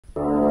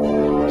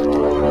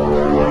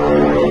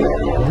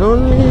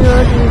Lonely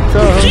at the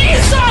top.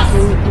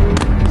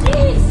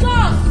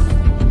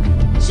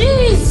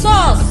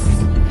 Jesus!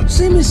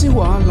 See me see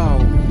wahala.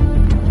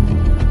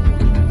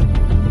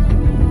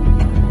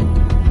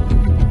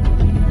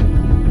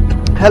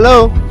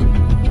 Hello?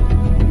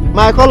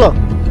 My color?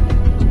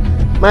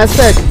 My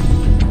spec?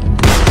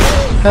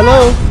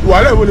 Hello?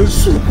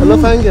 Hello,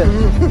 fine girl.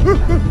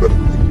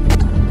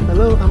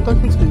 Hello, I'm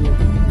talking to you.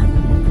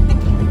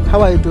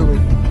 How are you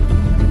doing?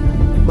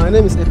 My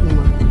name is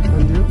Epima.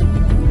 And you?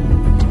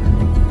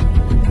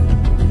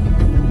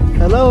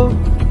 Hello?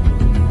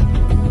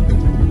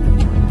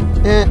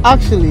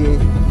 Actually,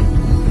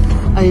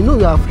 I know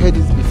you have heard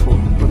this before,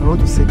 but I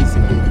want to say this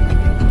again.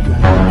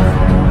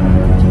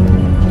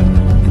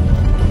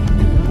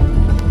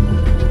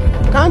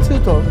 Can't you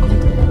talk?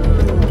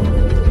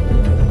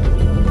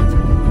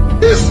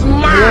 This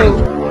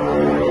man!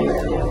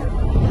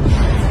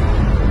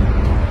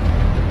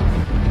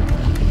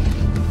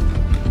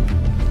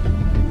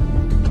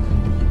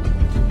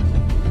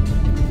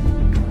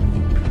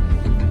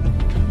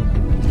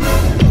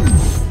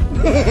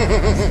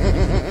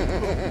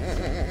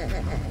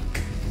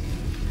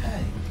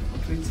 Hey,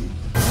 pretty.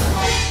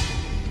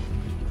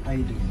 How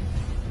you doing?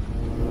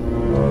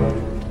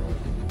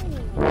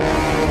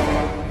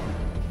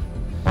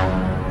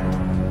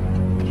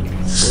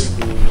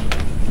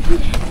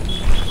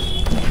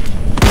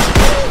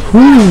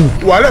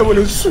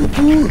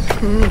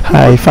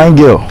 Hi, fine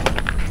girl.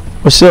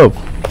 What's up?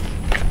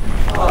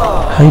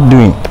 How you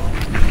doing?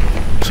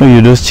 So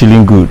you're just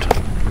chilling good?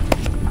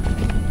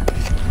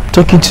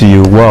 Talking to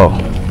you, wow.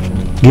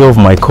 Girl of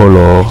my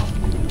color.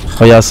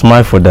 Oh yeah,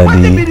 smile for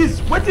daddy.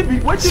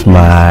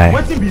 Smile.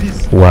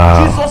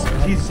 Wow.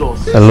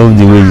 Jesus. I love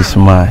the way you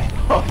smile.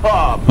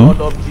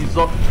 Blood of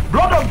Jesus.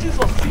 Blood of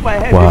Jesus. See my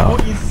head Wow.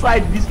 go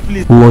inside this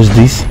place. Who was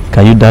this?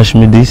 Can you dash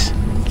me this?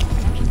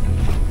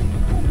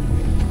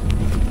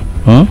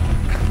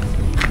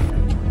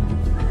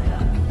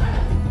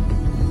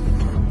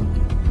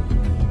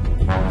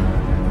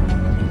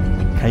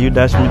 Can you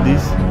dash me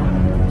this?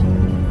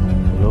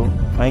 Hello?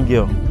 Fine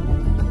girl.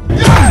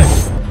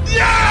 Yes!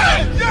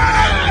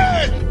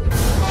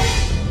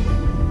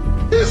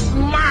 This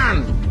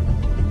man!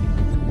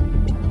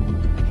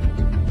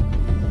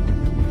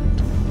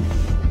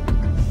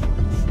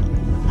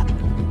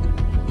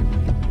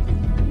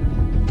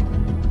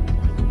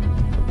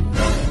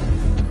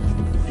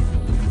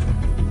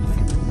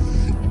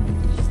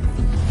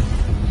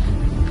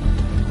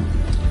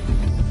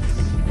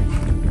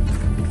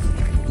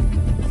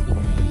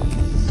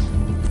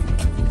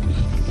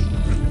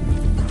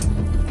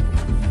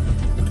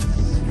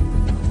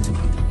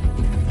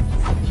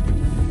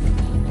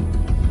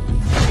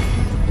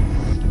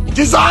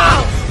 Jesus!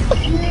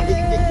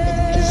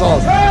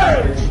 Jesus!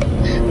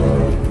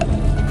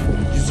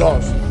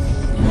 Jesus!